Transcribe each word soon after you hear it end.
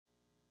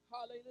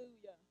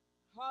Hallelujah.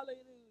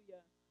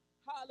 Hallelujah.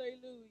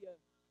 Hallelujah.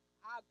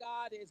 Our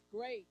God is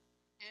great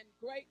and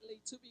greatly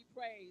to be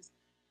praised.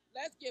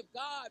 Let's give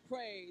God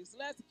praise.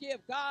 Let's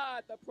give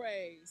God the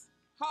praise.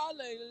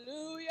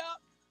 Hallelujah.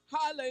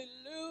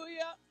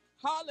 Hallelujah.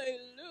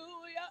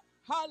 Hallelujah.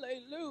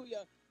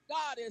 Hallelujah.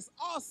 God is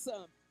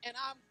awesome, and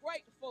I'm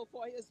grateful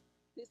for his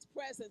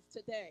presence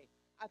today.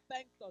 I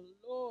thank the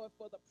Lord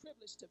for the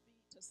privilege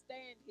to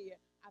stand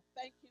here. I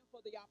thank him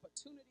for the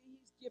opportunity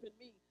he's given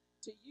me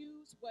to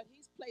use what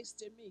he's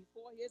placed in me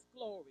for his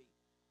glory.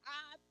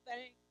 I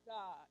thank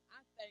God.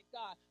 I thank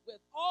God.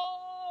 With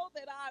all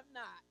that I'm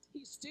not,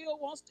 he still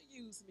wants to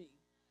use me.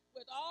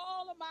 With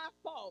all of my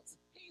faults,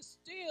 he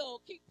still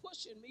keep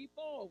pushing me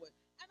forward.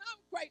 And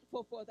I'm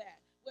grateful for that.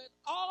 With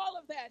all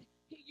of that,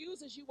 he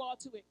uses you all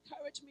to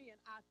encourage me, and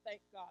I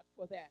thank God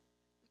for that.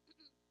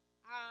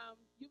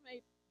 You may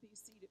be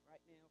seated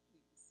right now,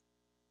 please.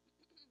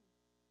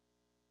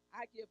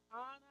 I give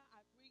honor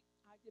and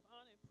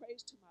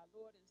praise to my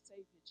Lord and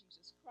Savior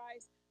Jesus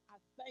Christ. I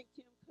thank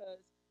him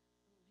because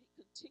he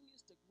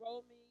continues to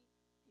grow me,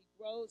 he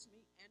grows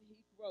me, and he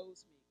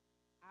grows me.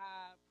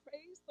 I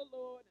praise the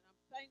Lord, and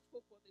I'm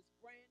thankful for this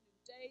brand new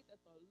day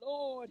that the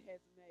Lord has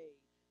made.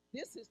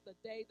 This is the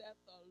day that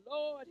the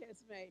Lord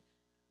has made.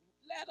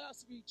 Let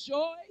us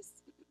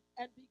rejoice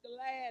and be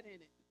glad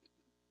in it.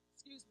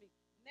 Excuse me.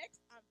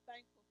 Next, I'm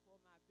thankful for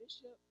my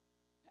bishop,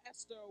 my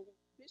pastor,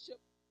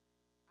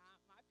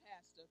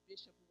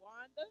 Bishop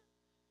Wanda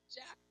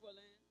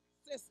Jacqueline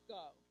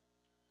Cisco.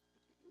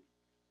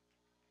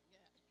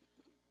 Yeah.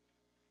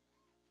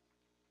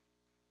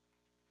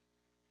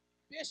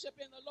 Bishop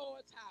in the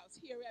Lord's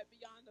house here at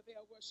Beyond the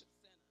Veil Worship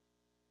Center.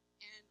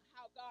 And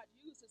how God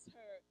uses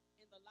her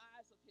in the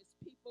lives of his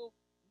people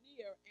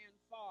near and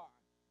far.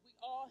 We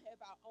all have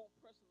our own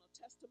personal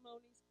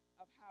testimonies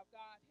of how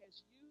God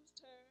has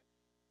used her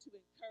to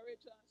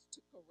encourage us,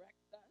 to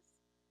correct us,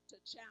 to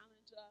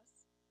challenge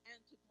us, and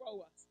to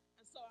grow us.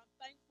 And so I'm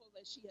thankful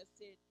that she has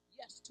said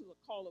yes to the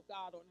call of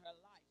God on her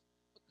life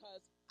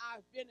because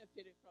I've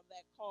benefited from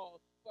that call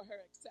for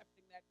her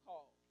accepting that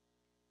call.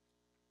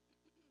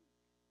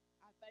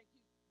 I thank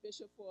you,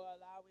 Bishop, for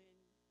allowing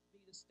me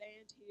to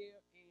stand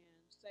here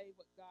and say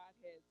what God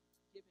has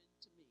given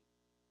to me.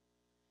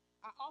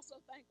 I also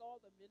thank all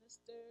the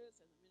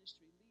ministers and the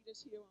ministry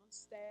leaders here on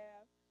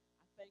staff.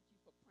 I thank you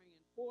for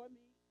praying for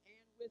me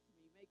and with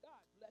me. May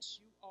God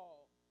bless you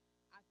all.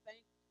 I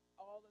thank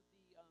all of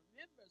the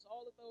members,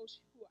 all of those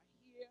who are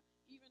here,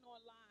 even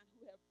online,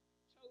 who have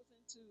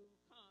chosen to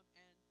come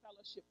and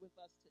fellowship with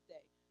us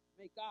today.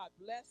 May God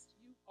bless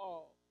you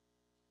all.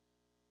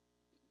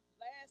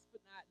 Last but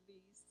not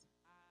least,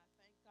 I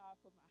thank God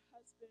for my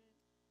husband.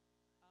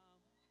 Um,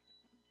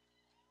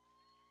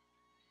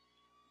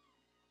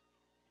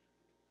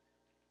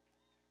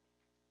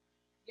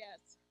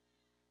 yes,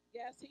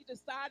 yes, he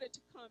decided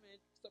to come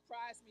and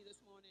surprise me this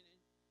morning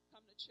and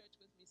come to church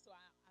with me. So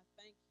I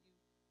thank you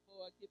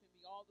for giving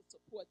me all the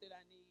support that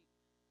I need,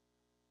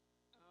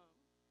 um,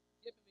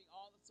 giving me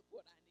all the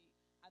support I need.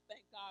 I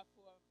thank God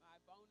for my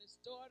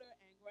bonus daughter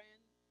and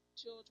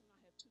grandchildren.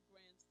 I have two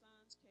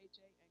grandsons,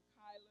 KJ and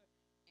Kyler,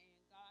 and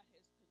God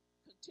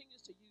continues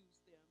to use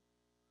them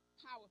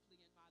powerfully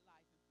in my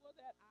life. And for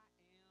that, I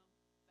am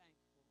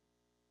thankful.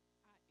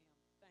 I am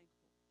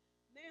thankful.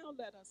 Now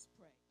let us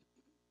pray.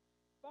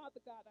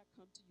 Father God, I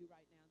come to you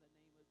right now in the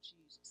name of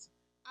Jesus.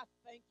 I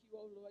thank you,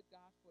 oh Lord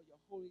God, for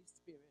your Holy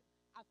Spirit.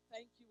 I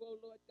thank you, oh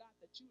Lord God,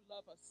 that you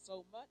love us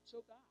so much,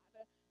 oh God,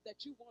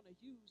 that you want to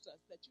use us,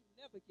 that you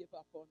never give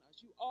up on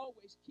us. You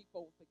always keep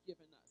on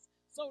forgiving us.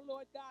 So,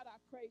 Lord God, I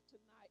pray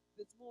tonight,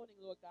 this morning,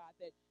 Lord God,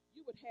 that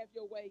you would have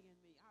your way in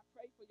me. I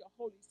pray for your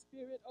Holy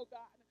Spirit, oh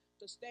God,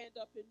 to stand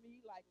up in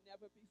me like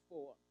never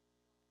before.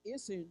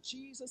 It's in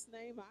Jesus'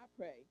 name I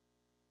pray.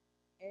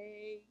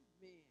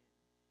 Amen.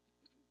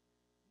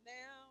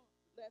 Now,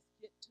 let's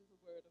get to the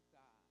Word of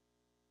God.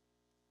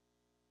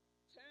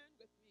 Turn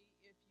with me,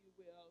 if you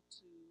will,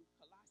 to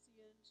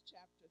Colossians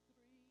chapter 3,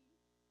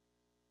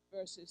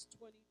 verses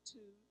 22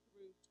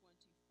 through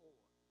 24.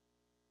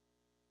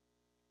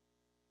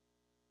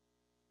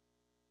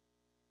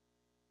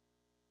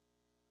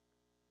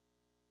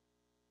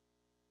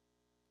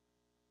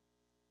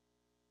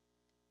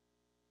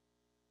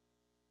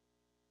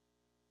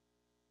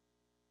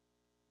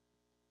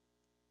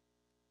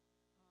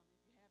 If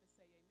you have it,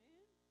 say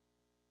amen.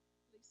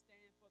 Please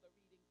stand for the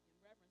reading in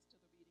reverence to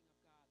the reading of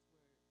God's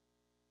Word.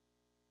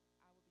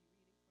 I will be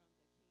reading from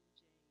the King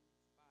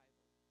James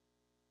Bible.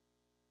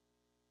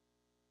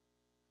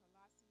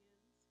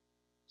 Colossians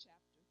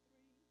chapter 3,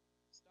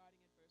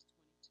 starting at verse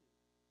 22.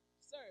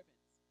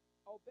 Servants,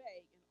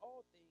 obey in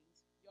all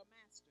things your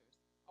masters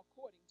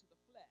according to the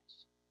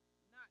flesh,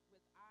 not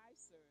with eye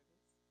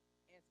service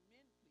as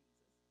men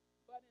pleasers,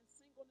 but in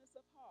singleness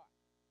of heart,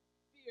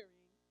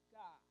 fearing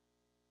God.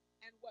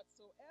 And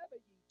whatsoever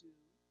ye do,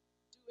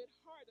 do it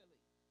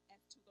heartily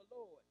as to the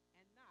Lord,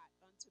 and not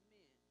unto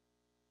men,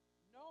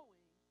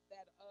 knowing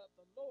that of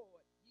the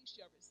Lord ye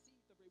shall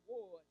receive the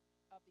reward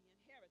of the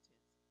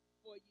inheritance,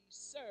 for ye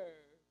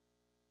serve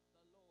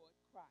the Lord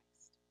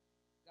Christ.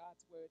 God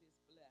God's word is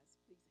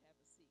blessed. Please have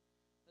a seat.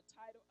 The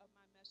title of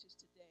my message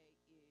today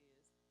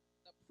is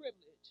The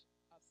Privilege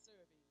of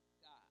Serving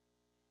God.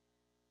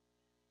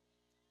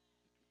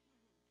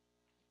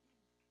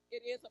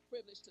 It is a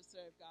privilege to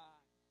serve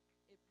God.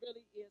 It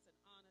really is an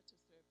honor to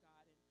serve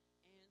God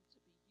and to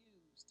be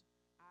used.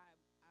 I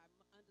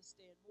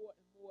understand more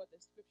and more the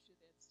scripture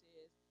that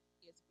says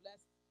it's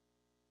blessed.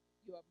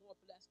 You are more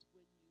blessed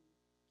when you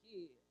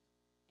give.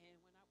 And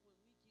when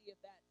we give,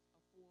 that's a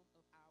form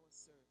of our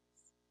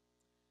service.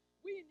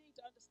 We need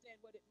to understand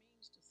what it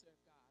means to serve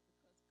God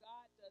because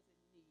God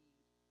doesn't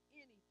need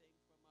anything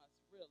from us,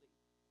 really.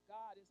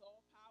 God is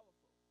all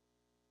powerful,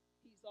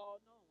 He's all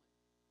knowing.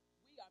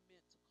 We are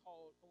meant to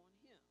call on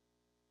Him.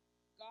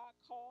 God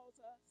calls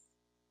us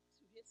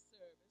to His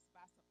service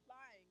by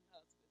supplying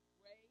us with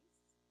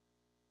grace,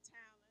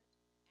 talent,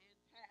 and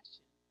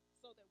passion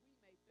so that we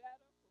may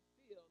better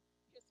fulfill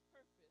His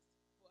purpose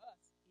for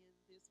us in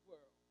this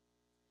world.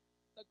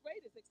 The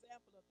greatest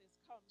example of this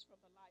comes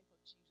from the life of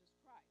Jesus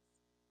Christ,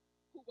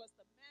 who was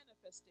the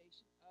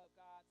manifestation of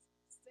God's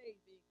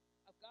saving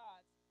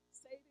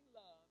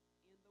love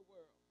in the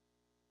world.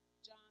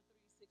 John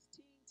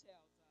 3:16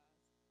 tells us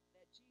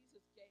that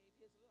Jesus gave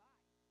his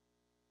life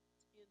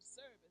in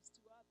service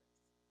to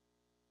others,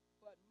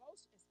 but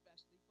most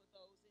especially for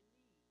those in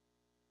need,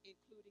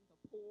 including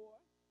the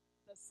poor,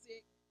 the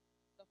sick,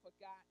 the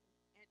forgotten,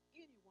 and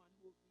anyone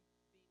who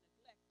would be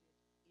neglected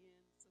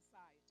in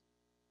society.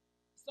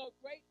 So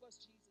great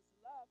was Jesus'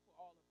 love for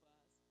all of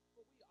us,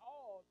 for we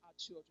all are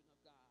children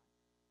of God,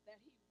 that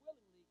he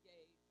willingly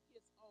gave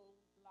his own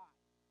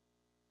life.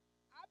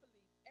 I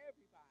believe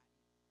every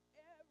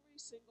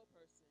single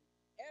person,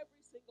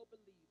 every single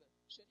believer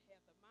should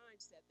have the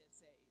mindset that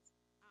says,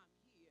 I'm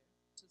here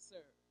to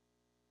serve.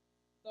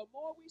 The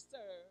more we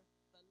serve,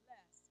 the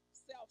less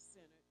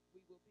self-centered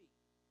we will be.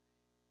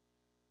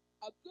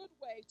 A good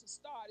way to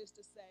start is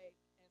to say,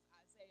 as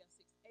Isaiah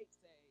 6:8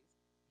 says,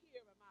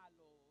 here am I,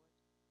 Lord,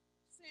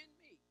 send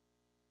me.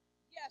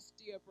 Yes,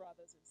 dear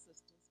brothers and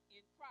sisters,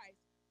 in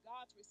Christ,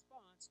 God's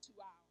response to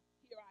our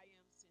here I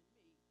am, send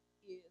me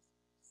is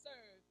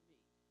serve me.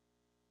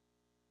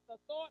 The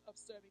thought of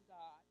serving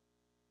God,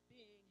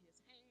 being his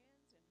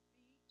hands and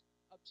feet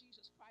of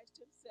Jesus Christ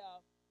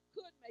himself,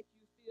 could make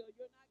you feel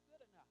you're not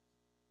good enough.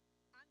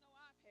 I know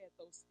I've had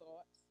those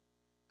thoughts.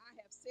 I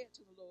have said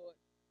to the Lord,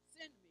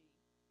 send me,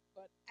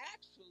 but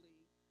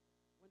actually,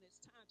 when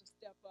it's time to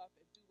step up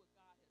and do what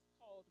God has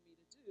called me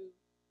to do,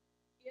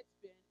 it's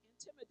been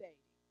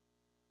intimidating.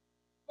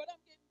 But I'm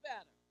getting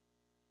better.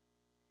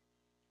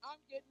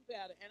 I'm getting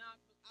better, and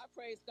I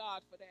praise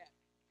God for that.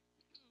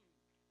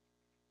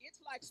 It's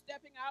like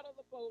stepping out of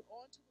the boat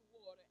onto the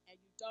water and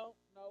you don't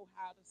know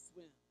how to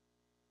swim.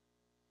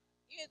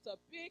 It's a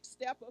big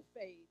step of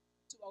faith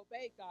to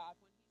obey God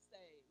when he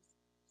says,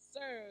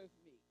 serve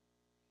me.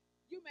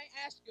 You may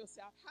ask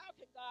yourself, how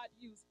can God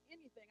use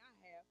anything I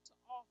have to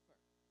offer?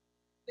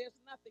 There's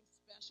nothing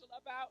special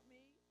about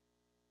me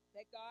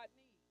that God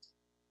needs.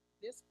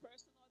 This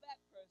person or that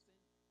person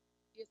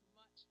is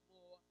much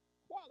more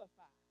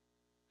qualified.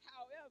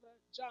 However,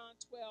 John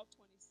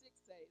 12:26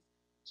 says,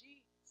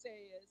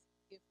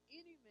 if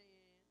any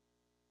man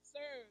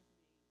serve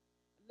me,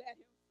 let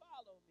him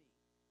follow me.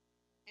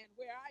 And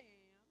where I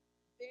am,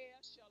 there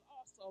shall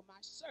also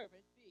my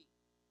servant be.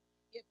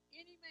 If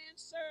any man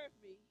serve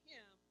me,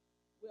 him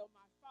will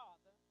my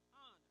Father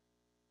honor.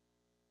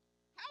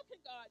 How can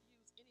God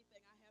use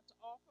anything I have to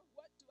offer?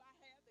 What do I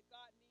have that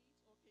God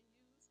needs or can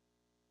use?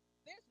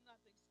 There's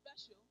nothing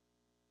special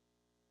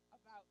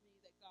about me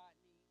that God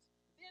needs.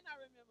 Then I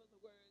remember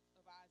the words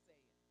of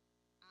Isaiah.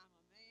 I'm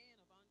a man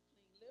of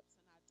unclean lips,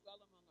 and I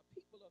dwell among a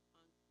people of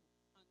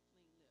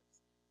unclean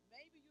lips.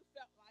 Maybe you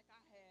felt like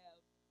I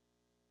have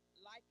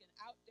like an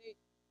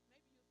outdated,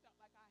 maybe you felt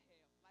like I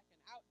have like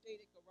an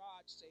outdated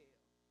garage sale.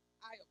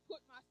 I have put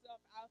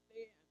myself out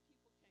there and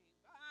people came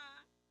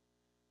by.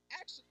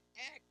 Actually,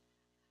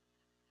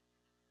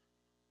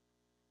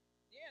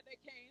 yeah,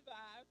 they came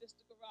by. This is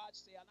the garage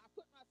sale. And I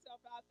put myself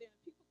out there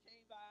and people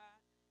came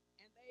by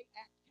and they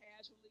act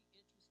casually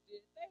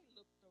interested. They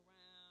looked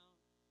around,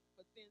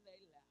 but then they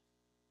left.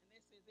 And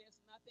they said, there's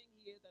nothing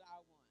here that I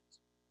want.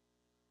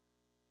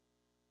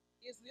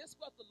 Is this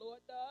what the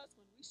Lord does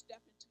when we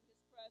step into his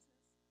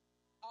presence?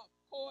 Of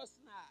course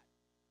not.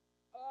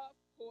 Of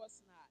course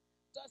not.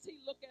 Does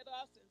he look at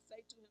us and say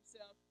to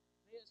himself,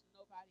 there's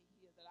nobody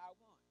here that I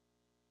want?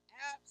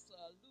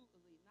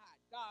 Absolutely not.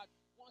 God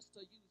wants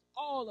to use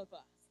all of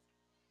us.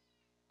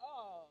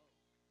 Oh,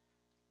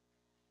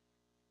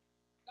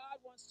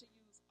 God wants to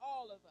use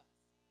all of us.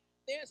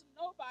 There's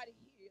nobody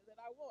here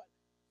that I want.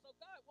 So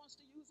God wants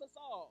to use us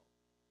all.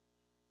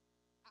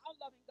 Our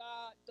loving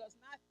God does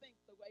not think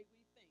the way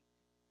we think.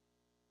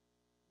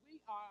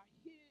 We are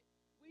here.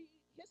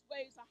 His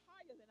ways are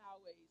higher than our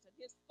ways, and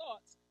his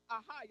thoughts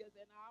are higher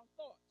than our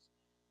thoughts.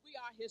 We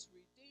are his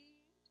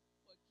redeemed,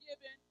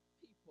 forgiven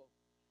people.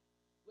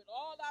 With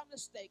all our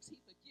mistakes,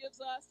 he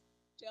forgives us,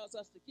 tells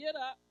us to get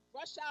up,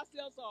 brush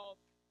ourselves off,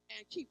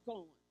 and keep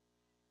going.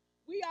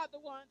 We are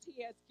the ones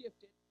he has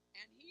gifted,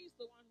 and he's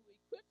the one who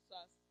equips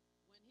us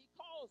when he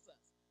calls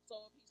So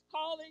if he's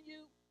calling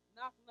you,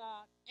 knock,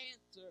 knock,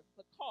 answer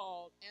the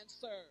call and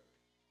serve.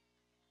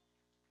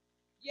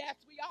 Yes,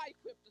 we are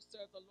equipped to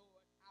serve the Lord,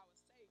 our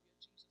Savior,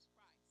 Jesus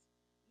Christ.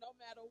 No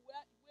matter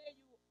where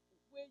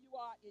you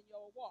are in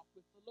your walk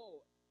with the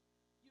Lord.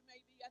 You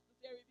may be at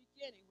the very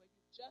beginning where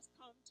you just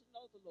come to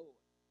know the Lord.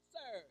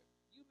 Serve.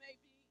 You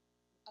may be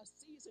a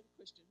seasoned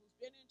Christian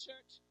who's been in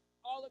church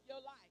all of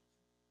your life,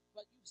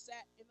 but you've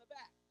sat in the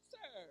back.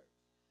 Serve.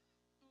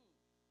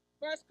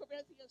 1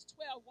 Corinthians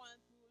 12,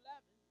 1 through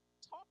 11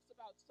 talks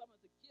about some of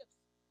the gifts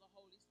the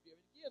Holy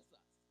Spirit gives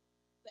us.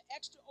 The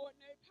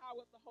extraordinary power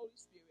of the Holy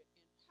Spirit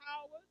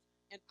empowers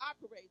and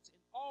operates in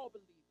all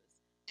believers,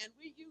 and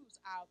we use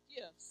our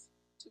gifts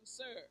to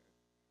serve.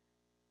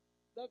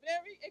 The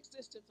very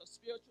existence of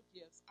spiritual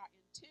gifts are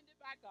intended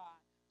by God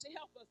to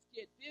help us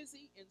get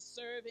busy in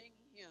serving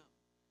Him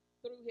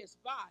through His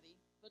body,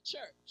 the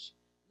church.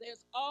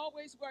 There's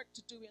always work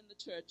to do in the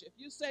church. If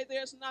you say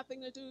there's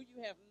nothing to do,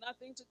 you have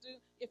nothing to do.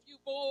 If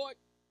you're bored,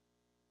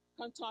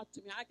 come talk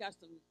to me. I got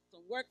some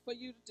work for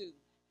you to do.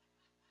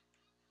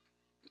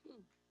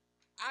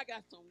 I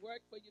got some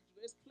work for you to do.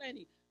 There's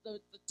plenty. The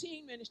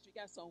teen ministry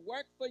got some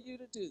work for you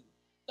to do.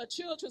 The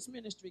children's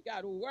ministry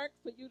got work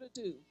for you to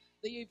do.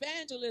 The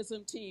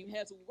evangelism team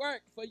has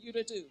work for you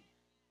to do.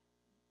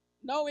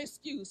 No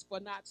excuse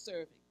for not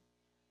serving.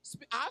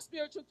 Our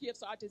spiritual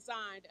gifts are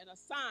designed and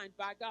assigned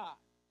by God.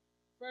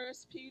 1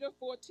 Peter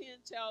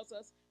 4:10 tells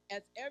us,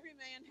 as every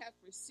man hath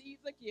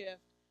received the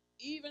gift,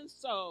 even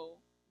so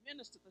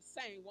minister the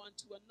same one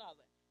to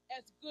another,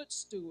 as good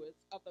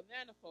stewards of the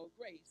manifold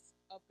grace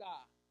of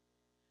God.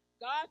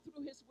 God,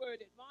 through His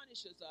word,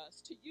 admonishes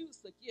us to use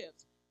the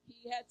gifts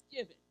He has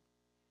given.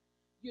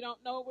 You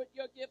don't know what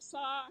your gifts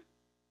are?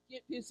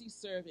 Get busy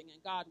serving,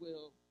 and God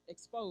will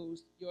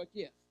expose your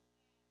gift.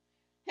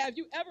 Have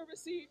you ever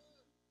received?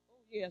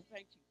 Oh, yes,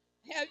 thank you.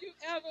 Have you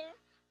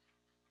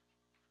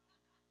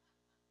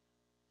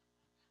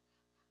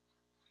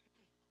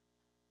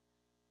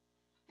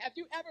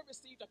ever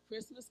received a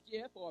Christmas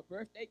gift or a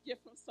birthday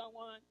gift from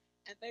someone,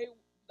 and they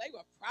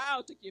were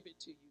proud to give it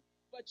to you,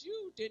 but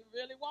you didn't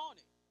really want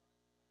it?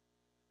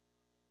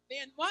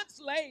 Then months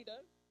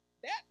later,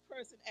 that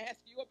person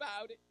asked you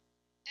about it,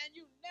 and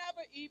you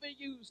never even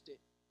used it,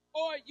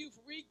 or you've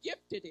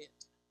re-gifted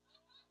it,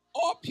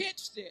 or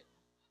pitched it.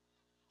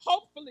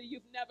 Hopefully,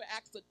 you've never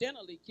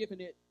accidentally given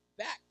it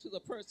back to the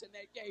person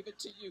that gave it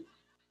to you.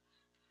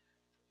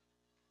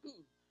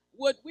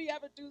 Would we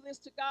ever do this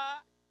to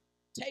God?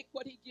 Take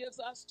what He gives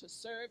us to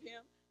serve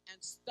Him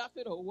and stuff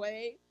it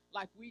away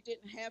like we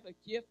didn't have a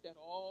gift at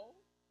all?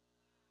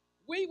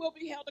 We will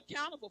be held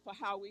accountable for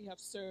how we have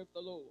served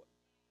the Lord.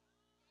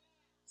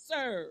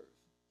 Serve.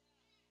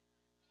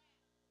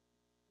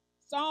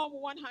 Psalm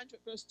 100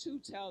 verse 2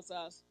 tells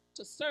us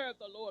to serve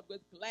the Lord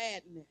with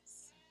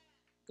gladness.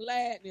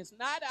 Gladness,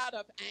 not out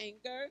of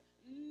anger,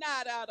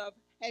 not out of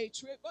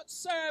hatred, but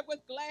serve with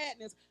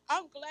gladness.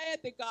 I'm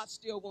glad that God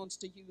still wants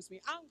to use me.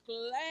 I'm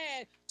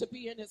glad to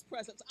be in His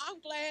presence. I'm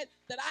glad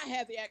that I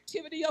have the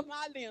activity of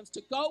my limbs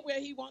to go where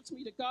He wants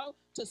me to go,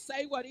 to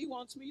say what He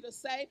wants me to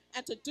say,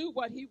 and to do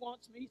what He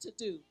wants me to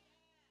do.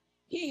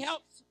 He's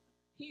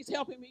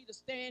helping me to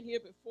stand here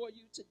before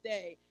you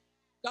today.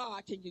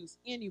 God can use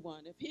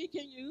anyone. If He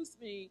can use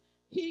me,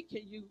 He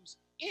can use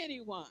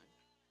anyone.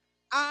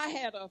 I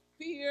had a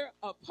fear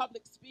of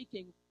public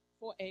speaking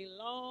for a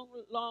long,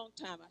 long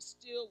time. I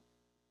still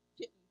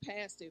getting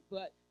past it,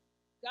 but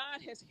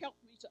God has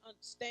helped me to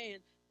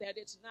understand that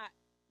it's not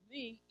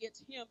me,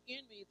 it's Him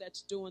in me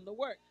that's doing the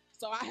work.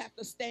 So I have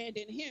to stand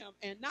in Him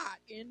and not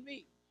in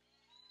me.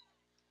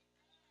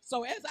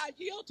 So as I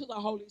yield to the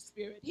Holy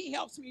Spirit, He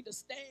helps me to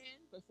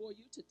stand before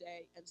you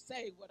today and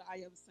say what I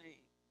am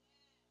saying.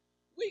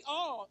 We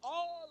all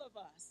of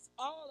us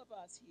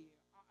here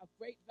are of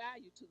great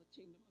value to the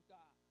kingdom of God.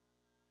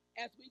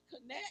 As we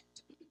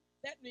connect,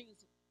 that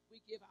means we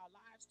give our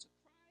lives to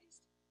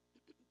Christ,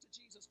 to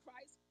Jesus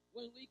Christ.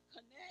 When we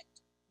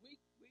connect,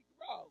 we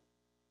grow.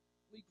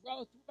 We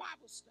grow through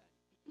Bible study.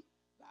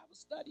 Bible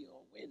study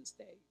on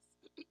Wednesdays.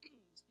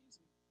 Excuse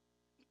me.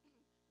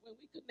 When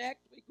we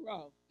connect, we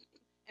grow.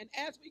 And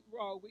as we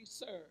grow, we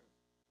serve.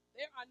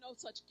 There are no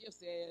such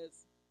gifts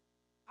as,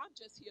 I'm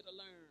just here to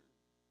learn.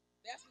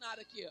 That's not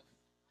a gift.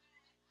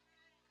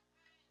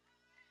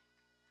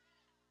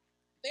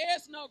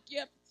 There's no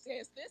gift that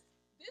says this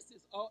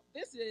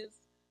is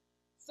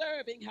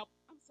serving help.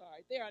 I'm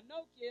sorry. There are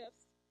no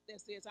gifts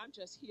that says I'm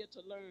just here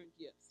to learn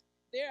gifts.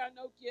 There are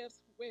no gifts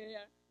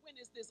where when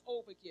is this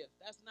over gift?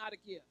 That's not a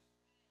gift.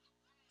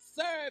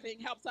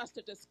 Serving helps us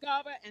to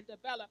discover and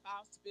develop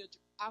our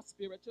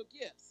spiritual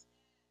gifts.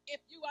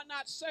 If you are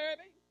not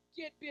serving,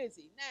 get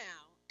busy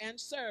now and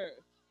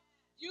serve.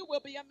 You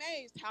will be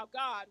amazed how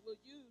God will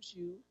use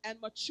you and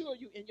mature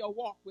you in your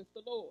walk with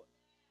the Lord.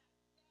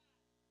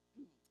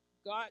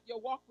 God, your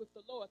walk with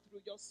the Lord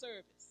through your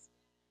service.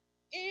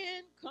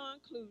 In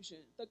conclusion,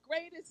 the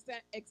greatest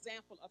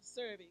example of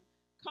serving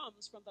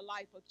comes from the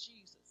life of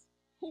Jesus,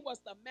 who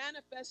was the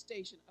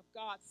manifestation of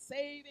God's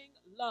saving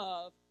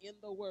love in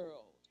the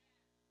world.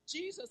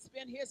 Jesus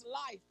spent His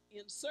life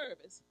in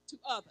service to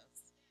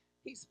others.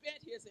 He spent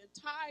his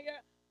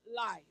entire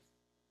life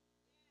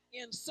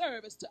in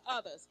service to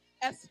others,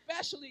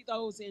 especially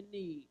those in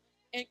need,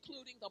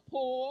 including the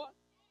poor,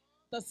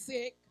 the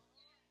sick,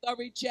 the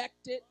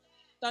rejected,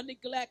 the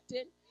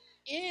neglected,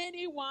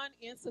 anyone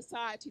in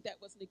society that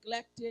was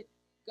neglected.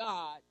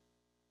 God,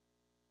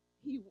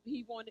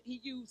 he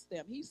used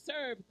them, he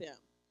served them.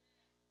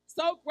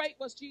 So great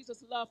was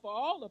Jesus' love for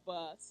all of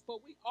us, for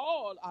we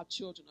all are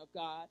children of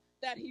God,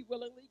 that he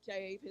willingly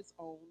gave his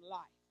own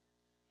life.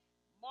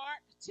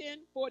 Mark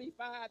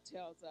 10:45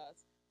 tells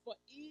us, for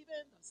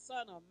even the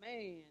Son of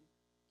Man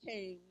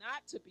came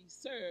not to be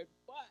served,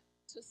 but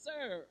to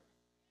serve.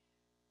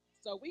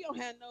 So we don't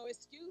have no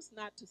excuse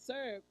not to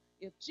serve.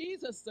 If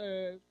Jesus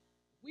served,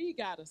 we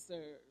got to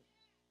serve.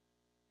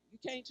 You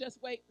can't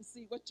just wait to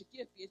see what your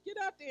gift is. Get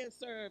out there and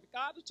serve.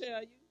 God will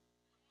tell you.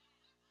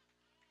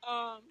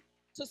 Um,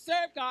 to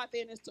serve God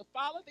then is to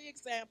follow the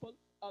example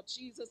of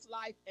Jesus'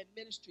 life and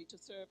ministry to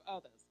serve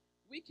others.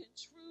 We can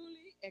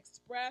truly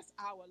express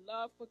our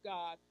love for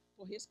God,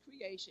 for his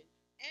creation,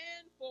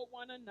 and for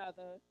one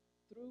another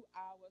through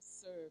our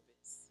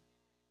service.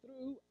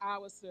 Through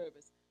our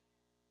service.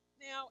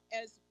 Now,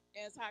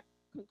 as I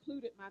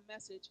concluded my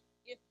message,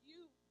 if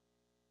you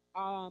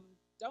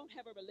don't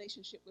have a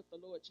relationship with the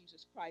Lord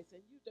Jesus Christ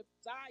and you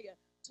desire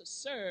to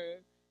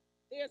serve,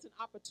 there's an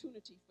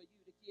opportunity for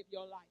you to give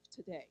your life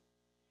today.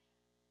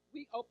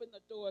 We open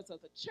the doors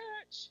of the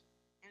church,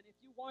 and if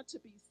you want to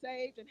be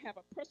saved and have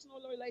a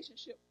personal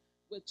relationship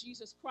with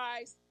Jesus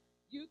Christ,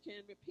 you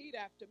can repeat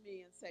after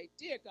me and say,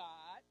 Dear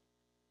God,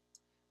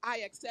 I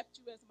accept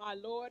you as my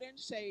Lord and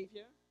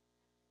Savior.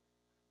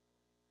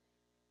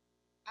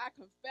 I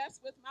confess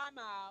with my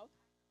mouth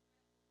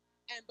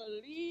and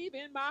believe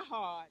in my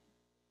heart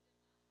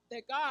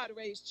that God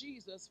raised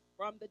Jesus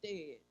from the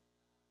dead.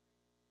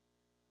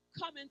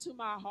 Come into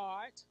my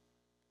heart.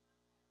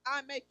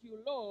 I make you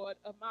Lord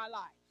of my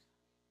life.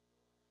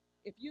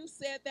 If you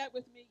said that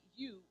with me,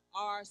 you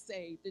are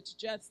saved. It's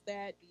just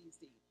that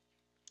easy.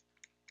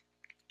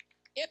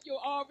 If you're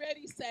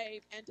already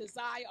saved and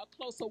desire a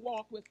closer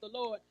walk with the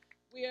Lord,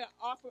 we're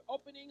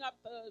opening up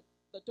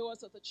the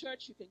doors of the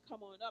church. You can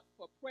come on up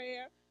for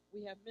prayer.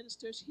 We have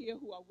ministers here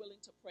who are willing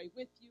to pray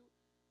with you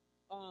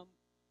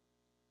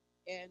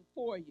and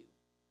for you.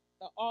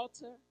 The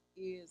altar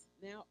is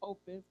now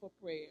open for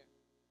prayer.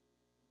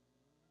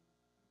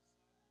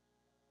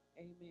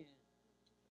 Amen.